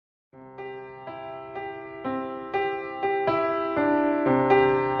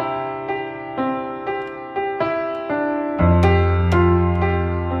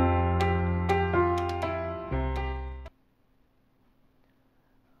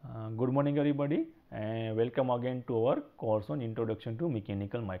Good morning everybody and welcome again to our course on Introduction to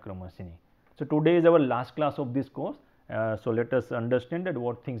Mechanical Micro Machining. So, today is our last class of this course. So, let us understand that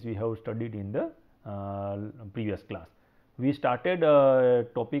what things we have studied in the previous class. We started a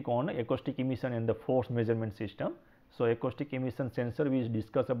topic on acoustic emission and the force measurement system. So, acoustic emission sensor we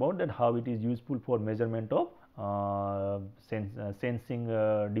discuss about that how it is useful for measurement of sensing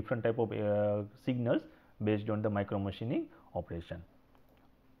different type of signals based on the micro machining operation.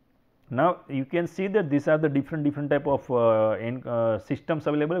 Now, you can see that these are the different type of systems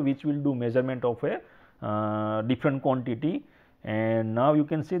available which will do measurement of a different quantity, and now you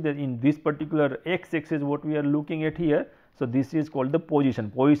can see that in this particular x axis what we are looking at here. So, this is called the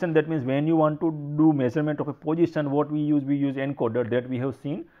position. That means when you want to do measurement of a position, what we use encoder that we have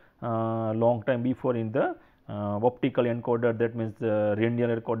seen long time before in the optical encoder, that means the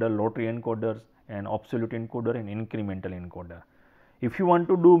radial encoder, rotary encoders and absolute encoder and incremental encoder. If you want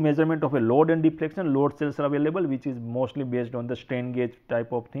to do measurement of a load and deflection, load cells are available which is mostly based on the strain gauge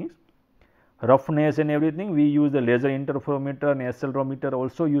type of things. Roughness and everything we use the laser interferometer and accelerometer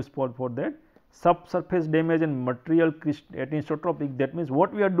also used for that. Subsurface damage and material anisotropic, that means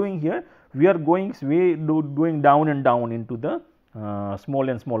what we are doing here, we are going down and down into the small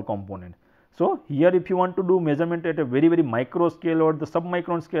and small component. So, here if you want to do measurement at a very micro scale or the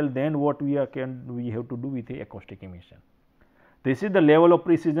submicron scale, then what we have to do with the acoustic emission. This is the level of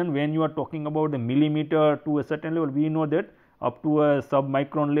precision. When you are talking about the millimeter to a certain level, we know that up to a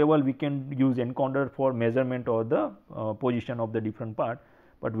submicron level we can use encoder for measurement of the position of the different part.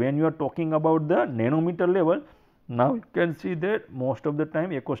 But when you are talking about the nanometer level, now you can see that most of the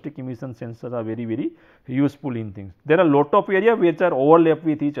time acoustic emission sensors are very useful in things. There are lot of areas which are overlapped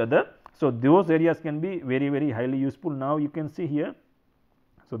with each other. So, those areas can be very highly useful. Now, you can see here.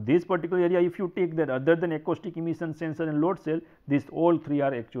 So, this particular area if you take that other than acoustic emission sensor and load cell, these all three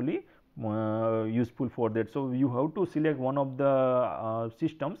are actually useful for that. So, you have to select one of the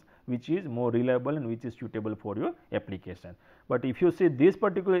systems which is more reliable and which is suitable for your application. But if you see this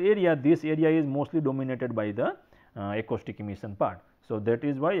particular area, this area is mostly dominated by the acoustic emission part. So, that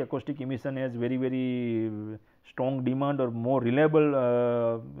is why acoustic emission has very strong demand or more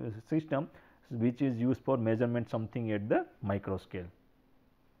reliable system which is used for measurement something at the micro scale.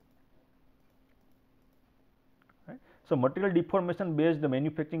 So, material deformation based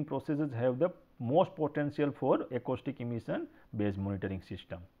manufacturing processes have the most potential for acoustic emission based monitoring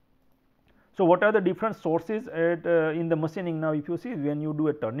system. So, what are the different sources at in the machining? Now, if you see when you do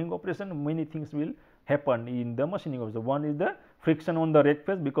a turning operation, many things will happen in the machining operation. One is the friction on the rack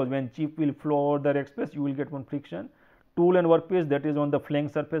face, because when chip will flow over the rack face, you will get one friction. Tool and workpiece, that is on the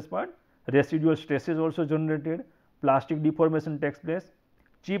flank surface part. Residual stresses also generated. Plastic deformation takes place.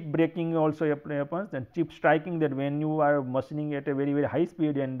 Chip breaking also happens, and chip striking, that when you are machining at a very high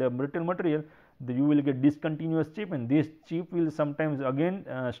speed and the brittle material, you will get discontinuous chip, and this chip will sometimes again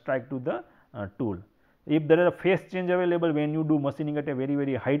strike to the tool. If there is a phase change available when you do machining at a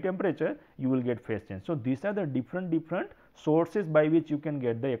very high temperature, you will get phase change. So, these are the different sources by which you can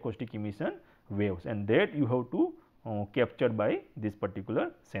get the acoustic emission waves, and that you have to capture by this particular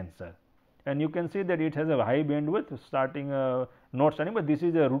sensor. And you can see that it has a high bandwidth starting not starting, but this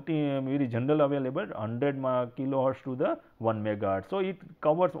is a routine very general available 100 kilohertz to the 1 megahertz. So, it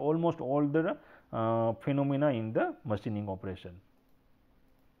covers almost all the phenomena in the machining operation.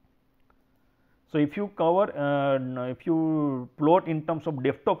 So, if you cover if you plot in terms of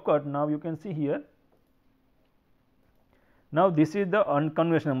depth of cut, now you can see here. Now, this is the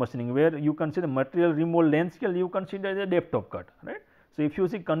unconventional machining where you consider material removal length scale, you consider the depth of cut, right. So, if you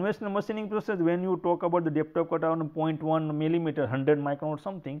see conventional machining process, when you talk about the depth of cut around 0.1 millimeter, 100 micron or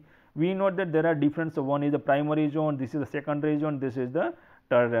something, we know that there are different. So, one is the primary zone, this is the secondary zone, this is the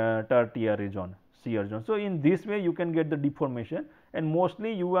tertiary zone, shear zone. So, in this way you can get the deformation, and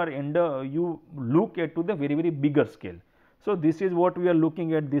mostly you are you look at to the very bigger scale. So, this is what we are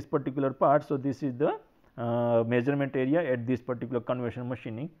looking at this particular part. So, this is the measurement area at this particular conventional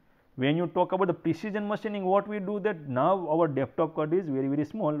machining. When you talk about the precision machining, what we do that now our depth of cut is very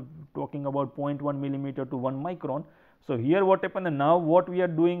small, talking about 0.1 millimeter to 1 micron. So, here what happened, and now what we are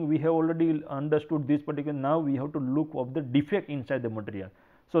doing, we have already understood this particular, now we have to look of the defect inside the material.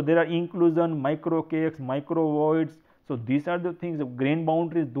 So, there are inclusion, micro cakes, micro voids. So, these are the things of grain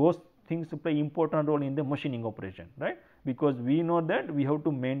boundaries, those things play important role in the machining operation, right, because we know that we have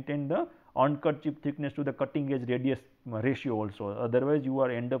to maintain the uncut chip thickness to the cutting edge radius ratio also, otherwise you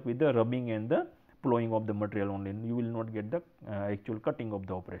are end up with the rubbing and the plowing of the material only, you will not get the actual cutting of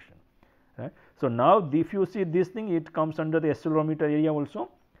the operation, right. So, now if you see this thing, it comes under the accelerometer area also.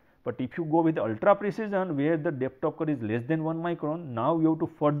 But if you go with ultra precision where the depth of cut is less than 1 micron, now you have to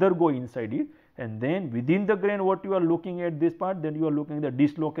further go inside it, and then within the grain what you are looking at this part, then you are looking at the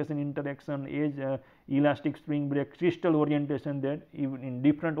dislocation, interaction, edge, elastic spring break, crystal orientation, that even in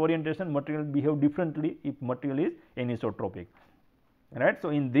different orientation material behave differently if material is anisotropic, right. So,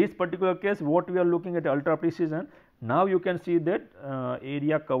 in this particular case what we are looking at ultra precision, now you can see that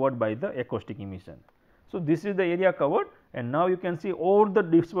area covered by the acoustic emission. So, this is the area covered, and now you can see all the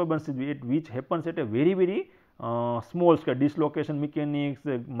disturbances which happens at a very small scale, dislocation mechanics,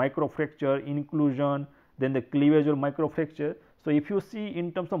 microfracture, inclusion, then the cleavage or microfracture. So, if you see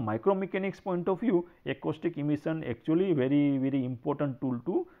in terms of micromechanics point of view, acoustic emission actually very important tool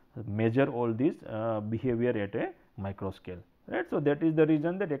to measure all this behavior at a micro scale, right. So, that is the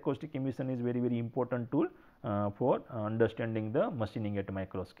reason that acoustic emission is very important tool for understanding the machining at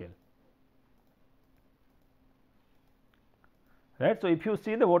micro scale. Right. So, if you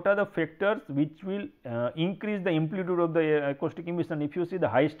see the what are the factors which will increase the amplitude of the acoustic emission, if you see the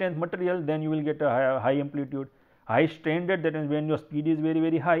high strength material, then you will get a high amplitude. High stranded, that is when your speed is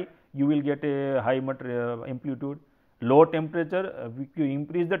very high, you will get a high material amplitude. Low temperature, if you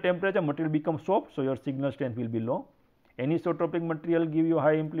increase the temperature, material becomes soft, so your signal strength will be low. Anisotropic material give you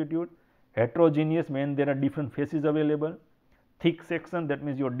high amplitude. Heterogeneous, when there are different phases available. Thick section, that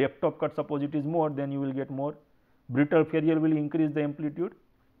means your depth of cut, suppose it is more, then you will get more. Brittle failure will increase the amplitude.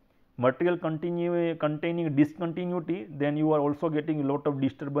 Material containing discontinuity, then you are also getting a lot of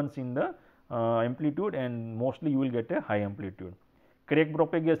disturbance in the amplitude, and mostly you will get a high amplitude. Crack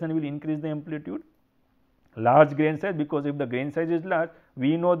propagation will increase the amplitude. Large grain size, because if the grain size is large,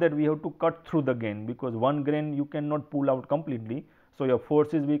 we know that we have to cut through the grain, because one grain you cannot pull out completely. So, your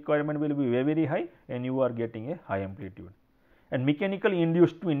forces requirement will be very high, and you are getting a high amplitude. And mechanically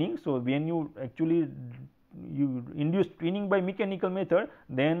induced twinning. So, when you actually you induce twinning by mechanical method,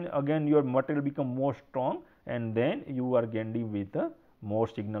 then again your material become more strong, and then you are getting with the more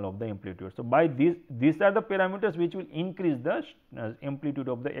signal of the amplitude. So, by these are the parameters which will increase the amplitude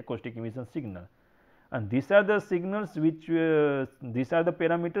of the acoustic emission signal, and these are the signals which these are the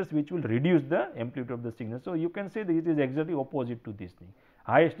parameters which will reduce the amplitude of the signal. So, you can say that it is exactly opposite to this thing,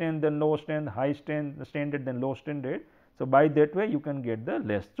 high strength then low strength, high strength standard then low standard. So, by that way you can get the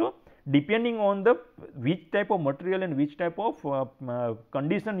less. So, depending on the which type of material and which type of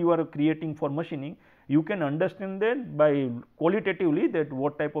condition you are creating for machining, you can understand that by qualitatively that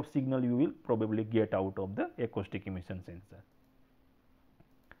what type of signal you will probably get out of the acoustic emission sensor.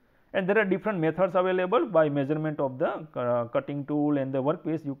 And there are different methods available by measurement of the cutting tool and the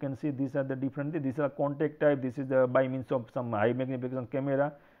workpiece. You can see these are the different, this is a contact type, this is the by means of some high magnification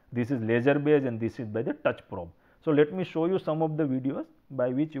camera, this is laser based, and this is by the touch probe. So, let me show you some of the videos by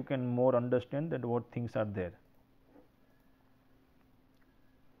which you can more understand that what things are there.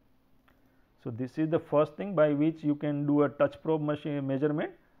 So, this is the first thing by which you can do a touch probe machine measurement,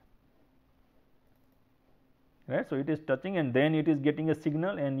 right. So, it is touching and then it is getting a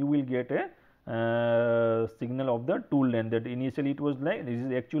signal, and you will get a signal of the tool length, that initially it was like this is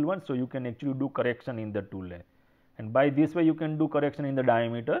the actual one. So, you can actually do correction in the tool length, and by this way you can do correction in the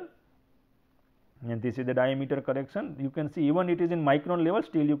diameter, and this is the diameter correction. You can see even it is in micron level,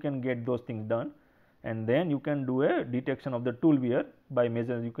 still you can get those things done, and then you can do a detection of the tool wear by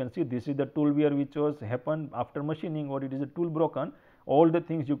measure. You can see this is the tool wear which was happened after machining, or it is a tool broken. All the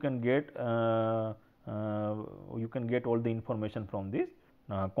things you can get all the information from this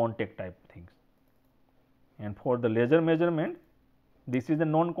contact type things. And for the laser measurement, this is the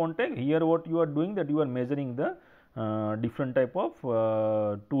non-contact. Here what you are doing, that you are measuring the different type of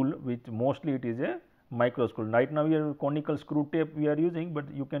tool, which mostly it is a micro screw. Right now we are conical screw tape we are using, but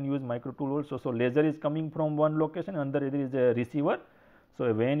you can use micro tool also. So, laser is coming from one location, and there is a receiver.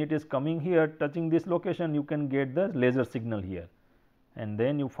 So, when it is coming here touching this location, you can get the laser signal here, and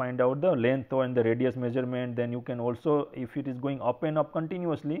then you find out the length and the radius measurement. Then you can also, if it is going up and up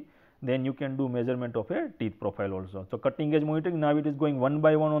continuously, then you can do measurement of a teeth profile also. So, cutting edge monitoring, now it is going one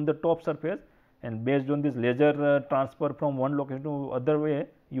by one on the top surface, and based on this laser transfer from one location to other way,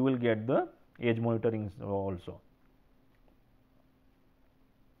 you will get the edge monitoring also.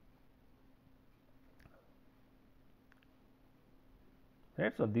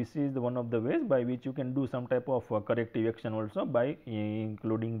 Right. So, this is one of the ways by which you can do some type of corrective action also by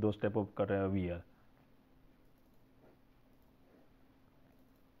including those type of VR.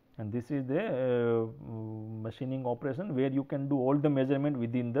 And this is the machining operation where you can do all the measurement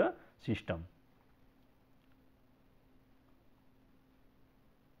within the system.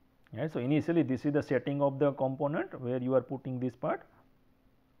 Right. So, initially this is the setting of the component where you are putting this part,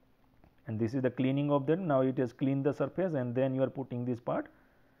 and this is the cleaning of them. Now, it has cleaned the surface, and then you are putting this part,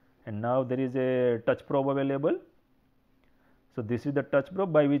 and now there is a touch probe available. So, this is the touch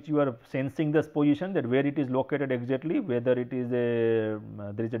probe by which you are sensing this position, that where it is located exactly, whether it is a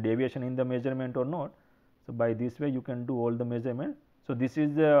there is a deviation in the measurement or not. So, by this way you can do all the measurement. So, this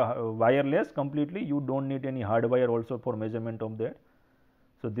is wireless completely, you do not need any hardwire also for measurement of that.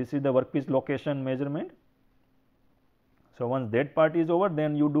 So, this is the workpiece location measurement. So, once that part is over,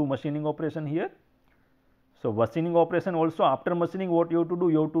 then you do machining operation here. So, machining operation also, after machining, what you have to do?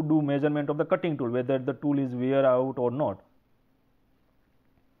 You have to do measurement of the cutting tool, whether the tool is wear out or not,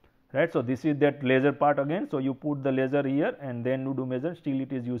 right. So, this is that laser part again. So, you put the laser here and then you do measure, still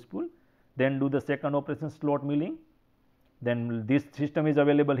it is useful. Then do the second operation, slot milling. Then this system is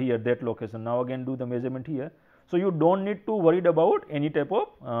available here, that location. Now, again do the measurement here. So, you do not need to worried about any type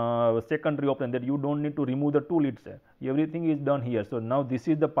of secondary operation, that you do not need to remove the tool itself, everything is done here. So, now this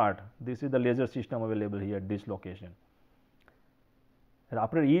is the part, this is the laser system available here at this location. And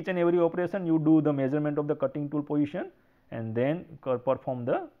after each and every operation, you do the measurement of the cutting tool position and then perform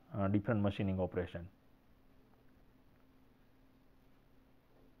the different machining operation.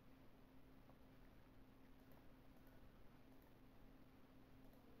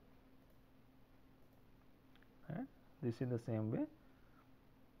 This is the same way,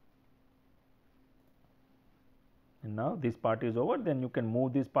 and now this part is over. Then you can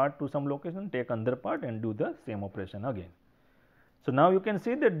move this part to some location, take another part and do the same operation again. So, now you can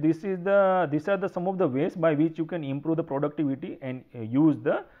see that these are the some of the ways by which you can improve the productivity and use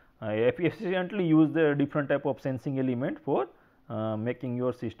the efficiently use the different type of sensing element for making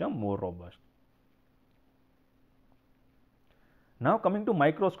your system more robust. Now, coming to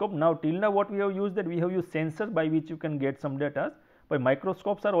microscope, now till now what we have used, that we have used sensors by which you can get some data, but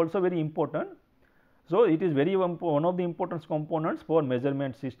microscopes are also very important. So, it is very one of the important components for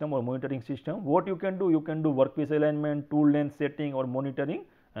measurement system or monitoring system. What you can do workpiece alignment, tool length setting or monitoring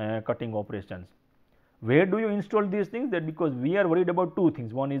cutting operations. Where do you install these things? That because we are worried about two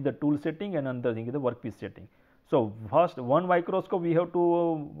things, one is the tool setting and another thing is the workpiece setting. So, first one microscope we have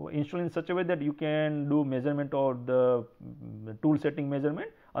to install in such a way that you can do measurement or the tool setting measurement,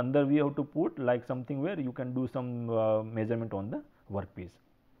 another we have to put like something where you can do some measurement on the workpiece.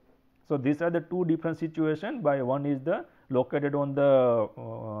 So, these are the two different situations, by one is the located on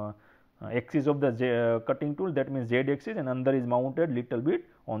the axis of the cutting tool, that means Z axis, and another is mounted little bit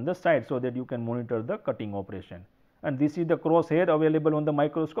on the side, so that you can monitor the cutting operation. And this is the crosshair available on the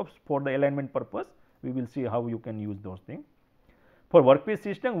microscopes for the alignment purpose. We will see how you can use those things. For workpiece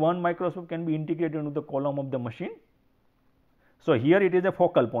system, one microscope can be integrated into the column of the machine. So, here it is a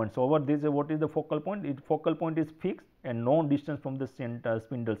focal point. So, over this what is the focal point? Focal point is fixed and no distance from the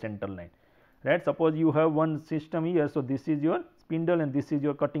spindle center line, right. Suppose you have one system here. So, this is your spindle and this is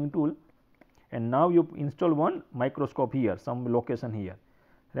your cutting tool, and now you install one microscope here, some location here,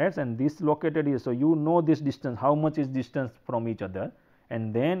 right, and this located here. So, you know this distance, how much is distance from each other,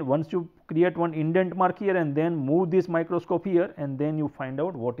 and then once you create one indent mark here and then move this microscope here, and then you find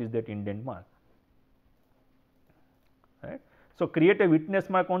out what is that indent mark, right. So, create a witness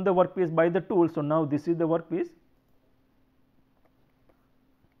mark on the workpiece by the tool. So, now this is the workpiece,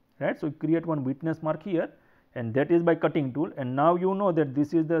 right. So, create one witness mark here and that is by cutting tool, and now you know that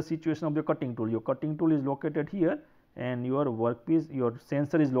this is the situation of the cutting tool. Your cutting tool is located here and your workpiece, your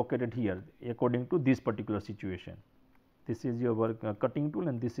sensor is located here according to this particular situation. This is your cutting tool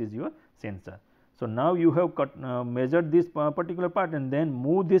and this is your sensor. So, now you have measured this particular part and then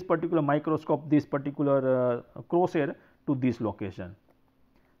move this particular microscope, this particular crosshair to this location.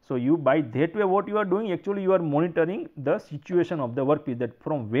 So, you by that way what you are doing, actually you are monitoring the situation of the workpiece, that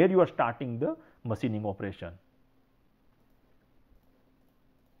from where you are starting the machining operation,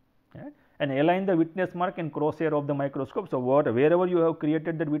 right, and align the witness mark and crosshair of the microscope. So, wherever you have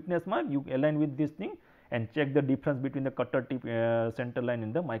created that witness mark, you align with this thing and check the difference between the cutter tip center line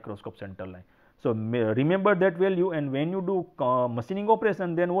and the microscope center line. So, remember that value, and when you do machining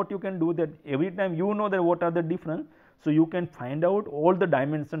operation, then what you can do, that every time you know that what are the difference. So, you can find out all the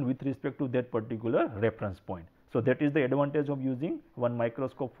dimension with respect to that particular reference point. So, that is the advantage of using one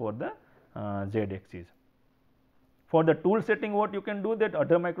microscope for the Z axis. For the tool setting, what you can do, that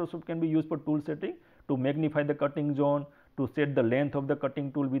other microscope can be used for tool setting, to magnify the cutting zone, to set the length of the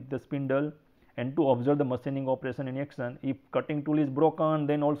cutting tool with the spindle, and to observe the machining operation in action. If cutting tool is broken,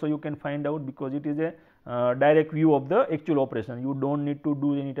 then also you can find out, because it is a direct view of the actual operation. You do not need to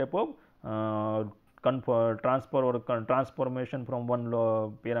do any type of transfer or transformation from one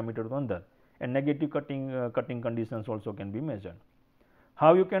parameter to another, and negative cutting conditions also can be measured.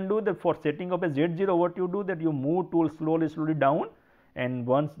 How you can do that? For setting up a Z0, what you do, that you move tool slowly down, and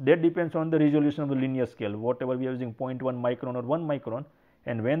once that depends on the resolution of the linear scale, whatever we are using 0.1 micron or 1 micron,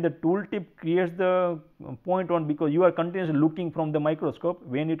 and when the tool tip creates the point on, because you are continuously looking from the microscope,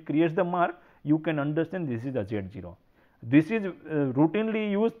 when it creates the mark, you can understand this is the Z0. This is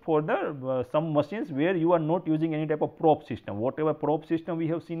routinely used for the some machines where you are not using any type of probe system. Whatever probe system we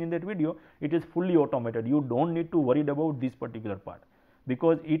have seen in that video, it is fully automated. You don't need to worry about this particular part,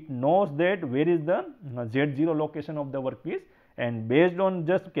 because it knows that where is the Z0 location of the workpiece, and based on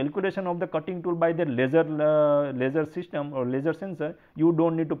just calculation of the cutting tool by the laser system or laser sensor, you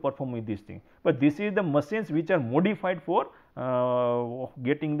don't need to perform with this thing. But this is the machines which are modified for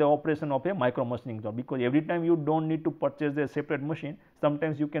getting the operation of a micro machining job, because every time you don't need to purchase a separate machine.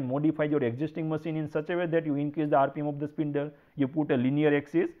 Sometimes you can modify your existing machine in such a way that you increase the RPM of the spindle, you put a linear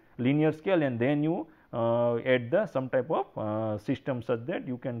axis, linear scale, and then you add the some type of system such that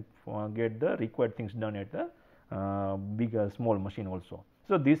you can get the required things done at the bigger small machine also.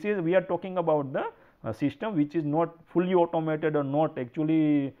 So, this is we are talking about the system which is not fully automated or not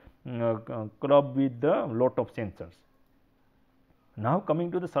actually clubbed with the lot of sensors. Now, coming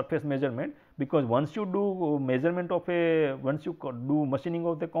to the surface measurement, because once you do measurement of a, once you do machining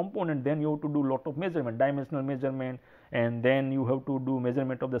of the component, then you have to do lot of measurement, dimensional measurement, and then you have to do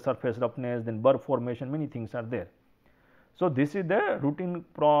measurement of the surface roughness, then burr formation, many things are there. So, this is the routine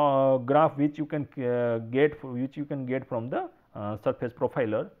graph which you can get from the surface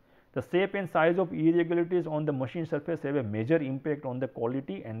profiler. The shape and size of irregularities on the machine surface have a major impact on the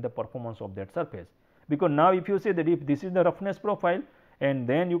quality and the performance of that surface. Because now, if you say that if this is the roughness profile, and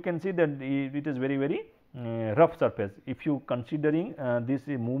then you can see that it is very rough surface. If you considering this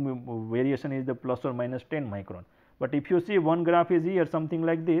variation is the plus or minus 10 micron, but if you see one graph is here something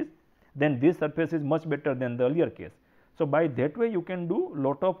like this, then this surface is much better than the earlier case. So, by that way you can do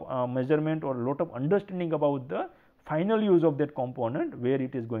lot of measurement or lot of understanding about the final use of that component where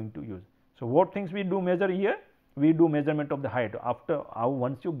it is going to use. So, what things we do measure here? We do measurement of the height. After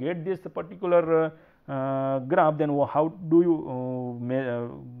once you get this particular graph, then how do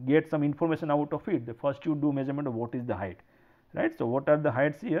you get some information out of it? First you do measurement of what is the height, right. So, what are the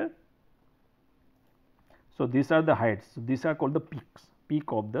heights here? So, these are the heights. So, these are called the peaks, peak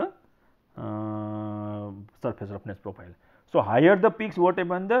of the surface roughness profile. So, higher the peaks, what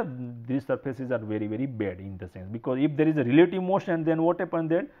happens, these surfaces are very bad in the sense, because if there is a relative motion, then what happens,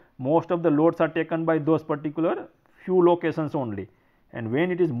 that most of the loads are taken by those particular few locations only, and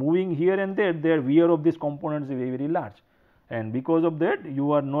when it is moving here and there, their wear of these components is very large, and because of that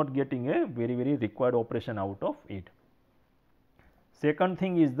you are not getting a very required operation out of it. Second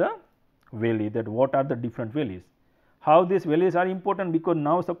thing is the valley, that what are the different valleys. How these valleys are important, because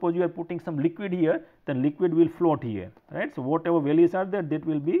now suppose you are putting some liquid here, then liquid will float here, right. So, whatever valleys are there, that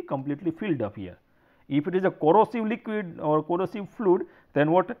will be completely filled up here. If it is a corrosive liquid or corrosive fluid, then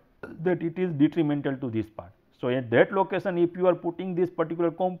what, that it is detrimental to this part. So, at that location, if you are putting this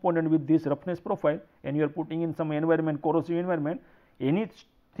particular component with this roughness profile and you are putting in some environment, corrosive environment,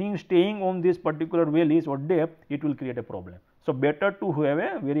 anything staying on this particular valleys or depth, it will create a problem. So, better to have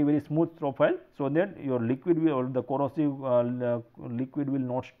a very smooth profile, so that your liquid will, or the corrosive liquid will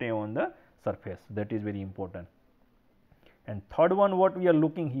not stay on the surface. That is very important. And third one, what we are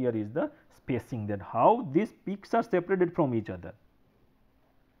looking here is the spacing, that how these peaks are separated from each other,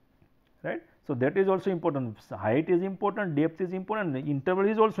 right. So, that is also important. Height is important, depth is important, the interval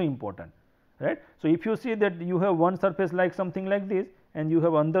is also important, right. So, if you see that you have one surface like something like this, and you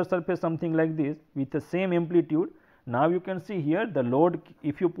have another surface something like this with the same amplitude. Now, you can see here the load,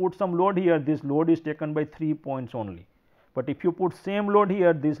 if you put some load here, this load is taken by 3 points only, but if you put same load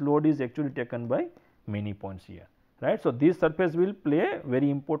here, this load is actually taken by many points here, right. So, this surface will play a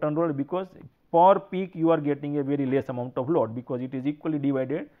very important role, because per peak you are getting a very less amount of load, because it is equally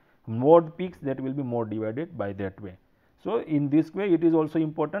divided, more peaks, that will be more divided by that way. So, in this way it is also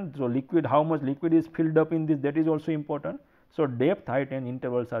important. So, liquid, how much liquid is filled up in this, that is also important. So, depth, height and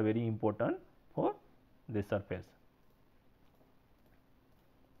intervals are very important for this surface.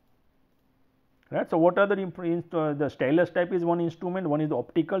 Right. So, what are the stylus type is one instrument, one is the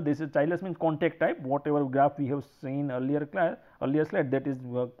optical. This is stylus means contact type, whatever graph we have seen earlier slide, that is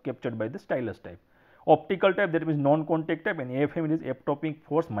captured by the stylus type. Optical type, that means non-contact type, and AFM is atomic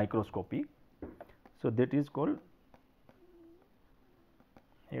force microscopy. So, that is called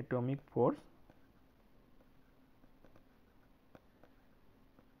atomic force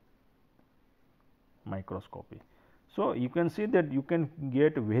microscopy. So, you can see that you can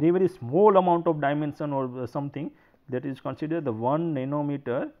get very small amount of dimension or something, that is considered the 1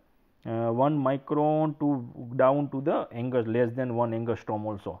 nanometer, 1 micron to down to the angers less than 1 angstrom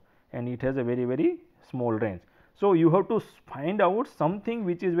also, and it has a very small range. So, you have to find out something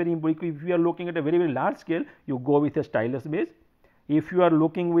which is very important. If you are looking at a very large scale, you go with a stylus base. If you are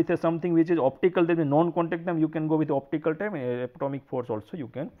looking with something which is optical, that is non-contact time, you can go with optical time. Atomic force also you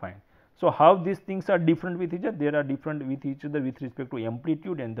can find. So, how these things are different with each other? They are different with each other with respect to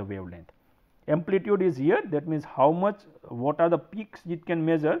amplitude and the wavelength. Amplitude is here, that means how much, what are the peaks it can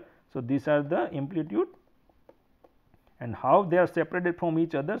measure. So, these are the amplitude, and how they are separated from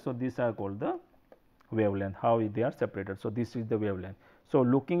each other. So, these are called the wavelength, how they are separated. So, this is the wavelength. So,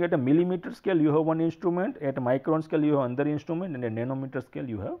 looking at a millimeter scale, you have one instrument, at a micron scale you have another instrument, and a nanometer scale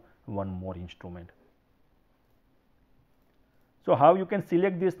you have one more instrument. So, how you can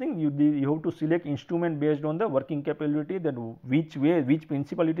select this thing? You have to select instrument based on the working capability, that which way, which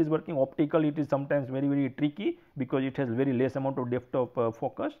principle it is working. Optical, it is sometimes very tricky because it has very less amount of depth of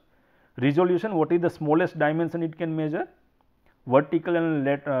focus. Resolution, what is the smallest dimension it can measure. Vertical and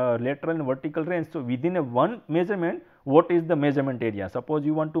lateral and vertical range. So, within a one measurement, what is the measurement area? Suppose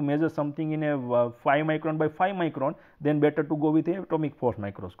you want to measure something in a 5 micron by 5 micron, then better to go with a atomic force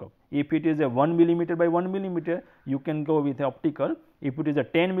microscope. If it is a 1 millimeter by 1 millimeter, you can go with optical. If it is a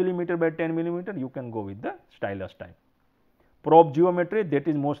 10 millimeter by 10 millimeter, you can go with the stylus type. Probe geometry, that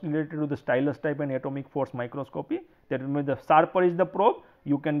is mostly related to the stylus type and atomic force microscopy. That means the sharper is the probe,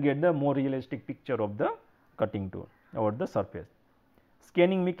 you can get the more realistic picture of the cutting tool or the surface.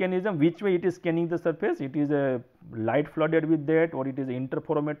 Scanning mechanism, which way it is scanning the surface, it is a light flooded with that, or it is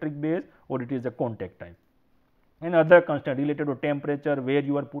interferometric base, or it is a contact type. And other constant related to temperature, where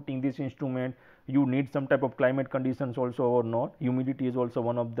you are putting this instrument, you need some type of climate conditions also or not. Humidity is also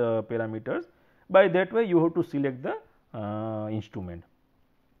one of the parameters. By that way, you have to select the instrument.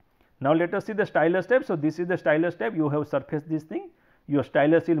 Now, let us see the stylus type. So, this is the stylus type. You have surfaced this thing, your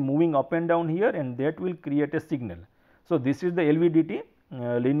stylus is moving up and down here, and that will create a signal. So, this is the LVDT,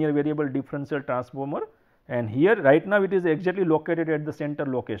 linear variable differential transformer, and here right now it is exactly located at the center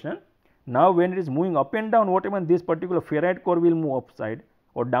location. Now, when it is moving up and down, what happens, this particular ferrite core will move upside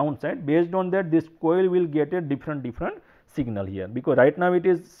or downside. Based on that, this coil will get a different signal here, because right now it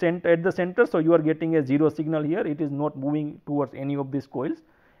is sent at the center. So, you are getting a 0 signal here, it is not moving towards any of these coils,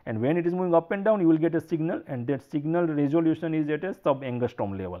 and when it is moving up and down, you will get a signal, and that signal resolution is at a sub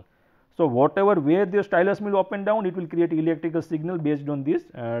angstrom level. So, whatever way the stylus will up and down, it will create electrical signal based on this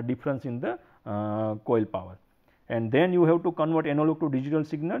difference in the coil power, and then you have to convert analog to digital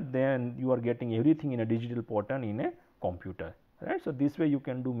signal, then you are getting everything in a digital pattern in a computer, right. So, this way you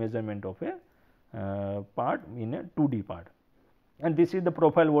can do measurement of a part in a 2D part, and this is the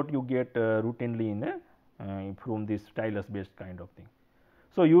profile what you get routinely in a from this stylus based kind of thing.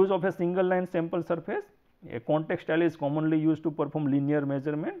 So, use of a single line sample surface, a contact stylus is commonly used to perform linear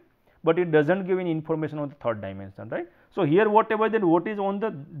measurement, but it does not give any information on the third dimension, right. So, here whatever that what is on the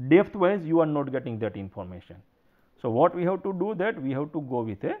depth wise, you are not getting that information. So, what we have to do, that we have to go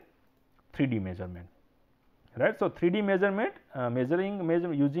with a 3D measurement, right. So, 3D measurement,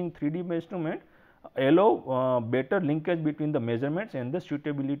 using 3D measurement allow better linkage between the measurements and the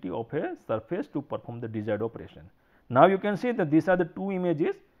suitability of a surface to perform the desired operation. Now, you can see that these are the two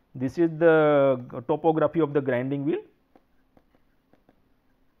images. This is the topography of the grinding wheel.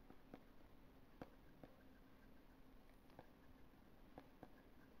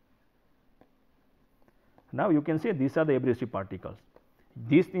 Now, you can see these are the abrasive particles.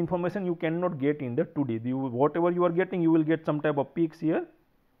 This information you cannot get in the 2D. Whatever you are getting, you will get some type of peaks here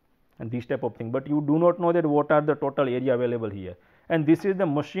and this type of thing, but you do not know that what are the total area available here. And this is the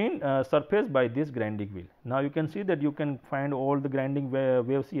machine surface by this grinding wheel. Now, you can see that you can find all the grinding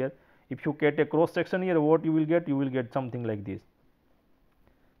waves here. If you get a cross section here, what you will get? You will get something like this.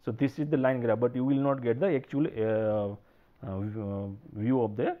 So, this is the line graph, but you will not get the actual view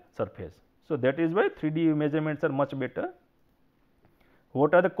of the surface. So, that is why 3D measurements are much better.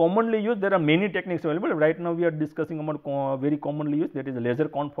 What are the commonly used? There are many techniques available. Right now, we are discussing about very commonly used, that is laser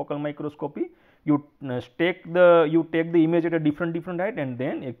confocal microscopy. You take the image at a different height, and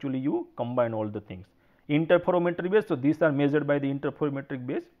then actually you combine all the things. Interferometric base, so these are measured by the interferometric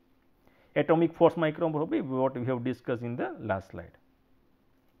base. Atomic force microscopy, what we have discussed in the last slide.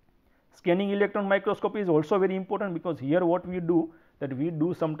 Scanning electron microscopy is also very important, because here what we do, that we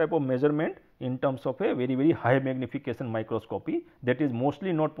do some type of measurement in terms of a very high magnification microscopy, that is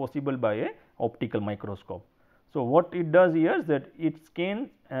mostly not possible by a optical microscope. So, what it does here is that it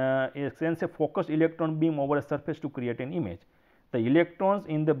sends a focused electron beam over a surface to create an image. The electrons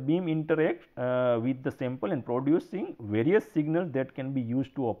in the beam interact with the sample and producing various signals that can be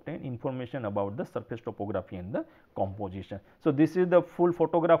used to obtain information about the surface topography and the composition. So, this is the full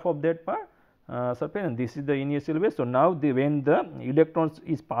photograph of that part. Surface, and this is the initial wave. So, now when the electrons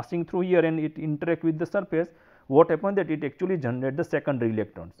is passing through here and it interact with the surface, what happens, that it actually generates the secondary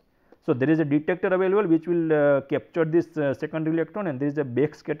electrons. So, there is a detector available which will capture this secondary electron, and there is a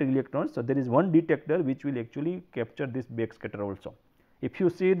backscatter electron. So, there is one detector which will actually capture this backscatter also. If you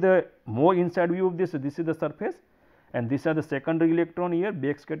see the more inside view of this, this is the surface, and these are the secondary electron here,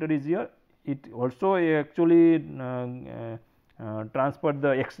 backscatter is here. It also actually transfer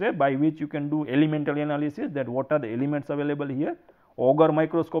the X-ray, by which you can do elemental analysis, that what are the elements available here. Auger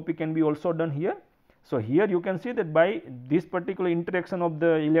microscopy can be also done here. So, here you can see that by this particular interaction of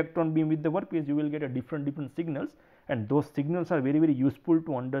the electron beam with the workpiece, you will get a different signals, and those signals are very useful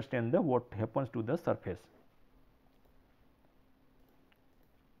to understand the what happens to the surface.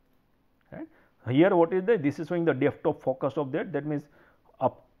 Right. Here what is this is showing the depth of focus of that means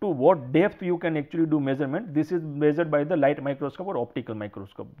up to what depth you can actually do measurement. This is measured by the light microscope or optical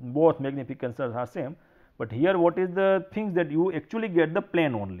microscope, both magnifications are same, but here what is the things that you actually get the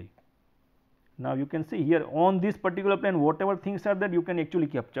plane only. Now, you can see here on this particular plane whatever things are that you can actually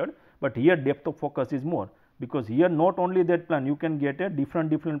capture, but here depth of focus is more, because here not only that plane, you can get a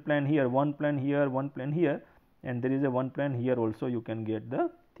different plane here, one plane here, one plane here, and there is a one plane here also you can get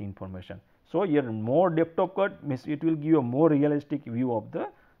the information. So, here more depth of cut means it will give you a more realistic view of the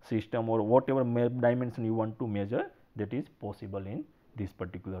system or whatever dimension you want to measure, that is possible in this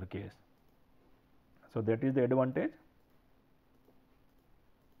particular case. So, that is the advantage.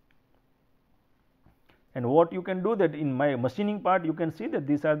 And what you can do that in my machining part, you can see that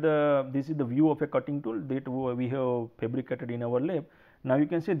this is the view of a cutting tool that we have fabricated in our lab. Now, you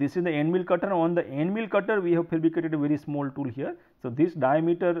can see this is the end mill cutter. On the end mill cutter we have fabricated a very small tool here. So, this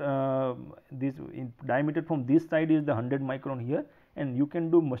diameter from this side is the 100 micron here, and you can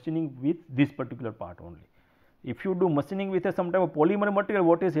do machining with this particular part only. If you do machining with some type of polymer material,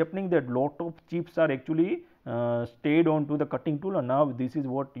 what is happening that lot of chips are actually stayed onto the cutting tool, and now this is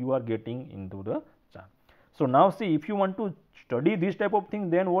what you are getting into the chart. So, now see, if you want to study this type of thing,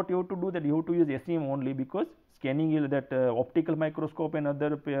 then what you have to do, that you have to use SEM only, because scanning is that optical microscope and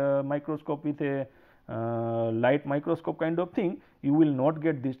other microscope with a light microscope kind of thing, you will not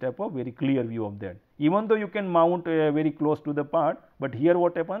get this type of very clear view of that. Even though you can mount very close to the part, but here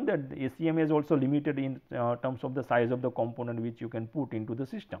what happens that SEM is also limited in terms of the size of the component which you can put into the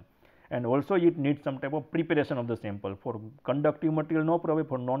system, and also it needs some type of preparation of the sample. For conductive material no problem,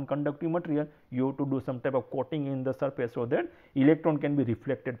 for non-conductive material you have to do some type of coating in the surface, so that electron can be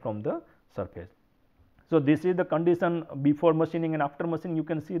reflected from the surface. So, this is the condition before machining and after machining. You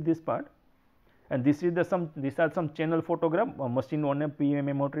can see this part, and this is these are some channel photograph machined on a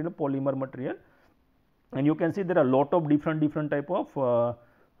PMMA material, polymer material, and you can see there are a lot of different type of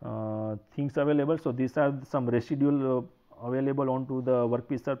things available. So, these are some residual available onto the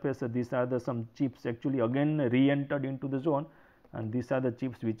workpiece surface. So, these are some chips actually again re-entered into the zone, and these are the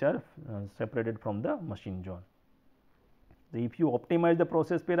chips which are separated from the machine zone. So, if you optimize the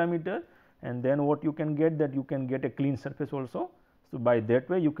process parameter, and then what you can get, that you can get a clean surface also. So, by that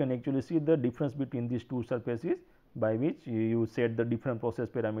way you can actually see the difference between these two surfaces, by which you set the different process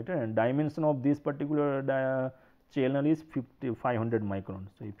parameter, and dimension of this particular channel is 500 micron.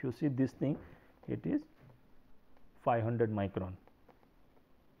 So, if you see this thing, it is 500 micron,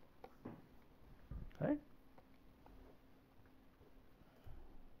 right.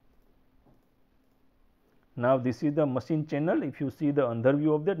 Now, this is the machine channel. If you see the under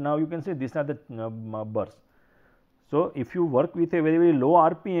view of that, now you can see these are the burrs. So, if you work with a very low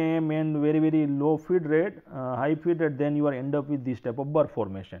RPM and very low feed rate, high feed rate, then you are end up with this type of burr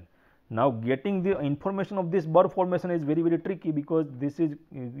formation. Now, getting the information of this burr formation is very tricky, because this is,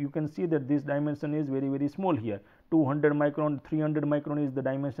 you can see that this dimension is very small here, 200 micron, 300 micron is the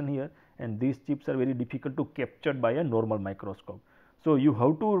dimension here, and these chips are very difficult to capture by a normal microscope. So, you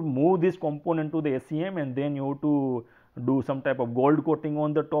have to move this component to the SEM, and then you have to do some type of gold coating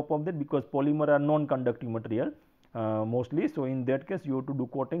on the top of that, because polymer are non-conductive material mostly. So, in that case you have to do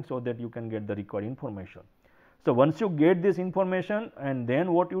coating, so that you can get the required information. So, once you get this information, and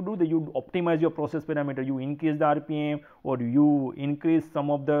then what you do, that you optimize your process parameter, you increase the RPM, or you increase some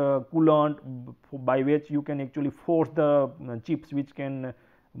of the coolant, by which you can actually force the chips which can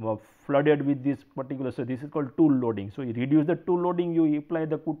flooded with this particular. So, this is called tool loading. So, you reduce the tool loading, you apply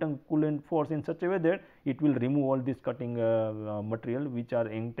the coolant force in such a way that it will remove all this cutting material which are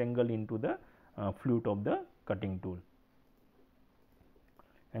entangled into the flute of the cutting tool.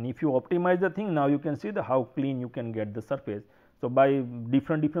 And if you optimize the thing, now you can see the how clean you can get the surface. So, by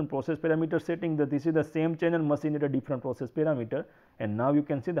different process parameter setting, that this is the same channel machined at a different process parameter, and now you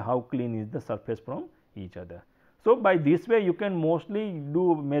can see the how clean is the surface from each other. So, by this way you can mostly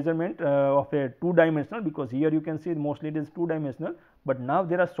do measurement of a 2-dimensional, because here you can see mostly it is 2-dimensional, but now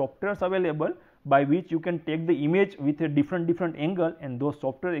there are softwares available by which you can take the image with a different angle, and those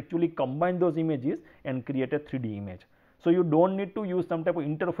software actually combine those images and create a 3D image. So you don't need to use some type of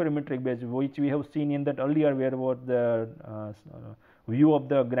interferometric base, which we have seen in that earlier, where was the view of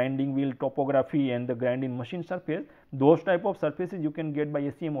the grinding wheel topography and the grinding machine surface. Those type of surfaces you can get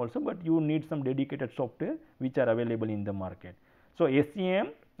by SEM also, but you need some dedicated software which are available in the market. So SEM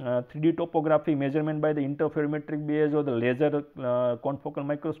 3D topography measurement by the interferometric base or the laser confocal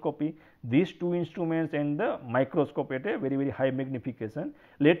microscopy, these two instruments and the microscope at a very high magnification.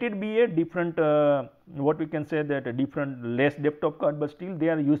 Let it be a different what we can say that a different less depth of cut, but still they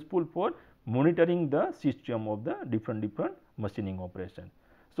are useful for monitoring the system of the different machining operation.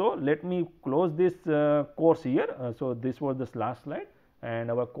 So let me close this course here. So this was the last slide,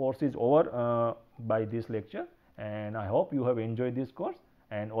 and our course is over by this lecture, and I hope you have enjoyed this course,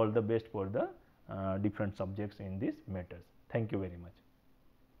 and all the best for the different subjects in these matters. Thank you very much.